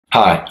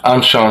Hi,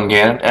 I'm Sean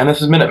Gannon, and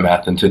this is Minute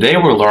Math, and today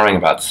we're learning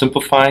about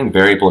simplifying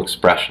variable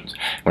expressions.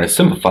 We're going to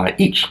simplify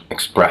each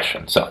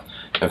expression. So,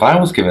 if I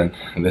was given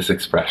this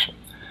expression,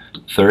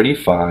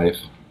 35n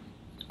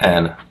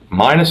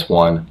minus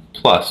 1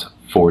 plus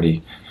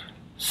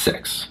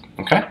 46,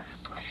 okay?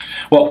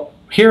 Well,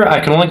 here I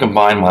can only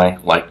combine my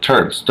like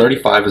terms.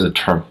 35 is a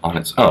term on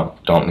its own.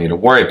 Don't need to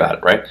worry about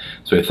it, right?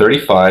 So we have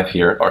 35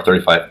 here, or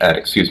 35n,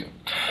 excuse me.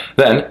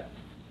 Then,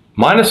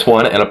 minus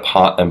 1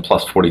 and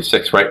plus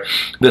 46, right?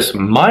 This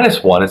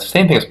minus 1 is the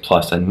same thing as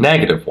plus a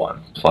negative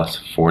 1 plus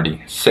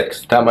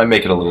 46. That might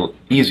make it a little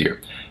easier.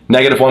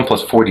 Negative 1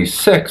 plus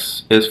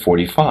 46 is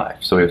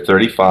 45. So we have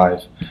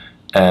 35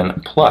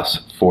 and plus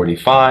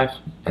 45,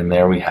 and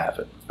there we have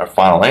it. Our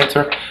final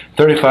answer,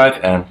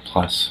 35 and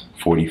plus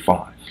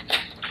 45.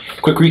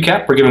 Quick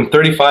recap, we're given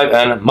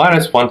 35n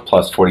minus 1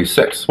 plus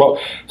 46. Well,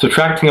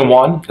 subtracting a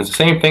 1 is the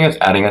same thing as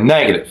adding a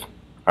negative.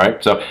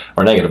 Alright, so,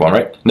 or negative 1,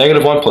 right?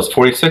 Negative 1 plus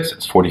 46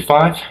 is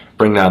 45.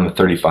 Bring down the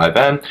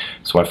 35n.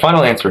 So my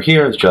final answer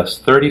here is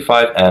just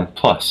 35n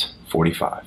plus 45.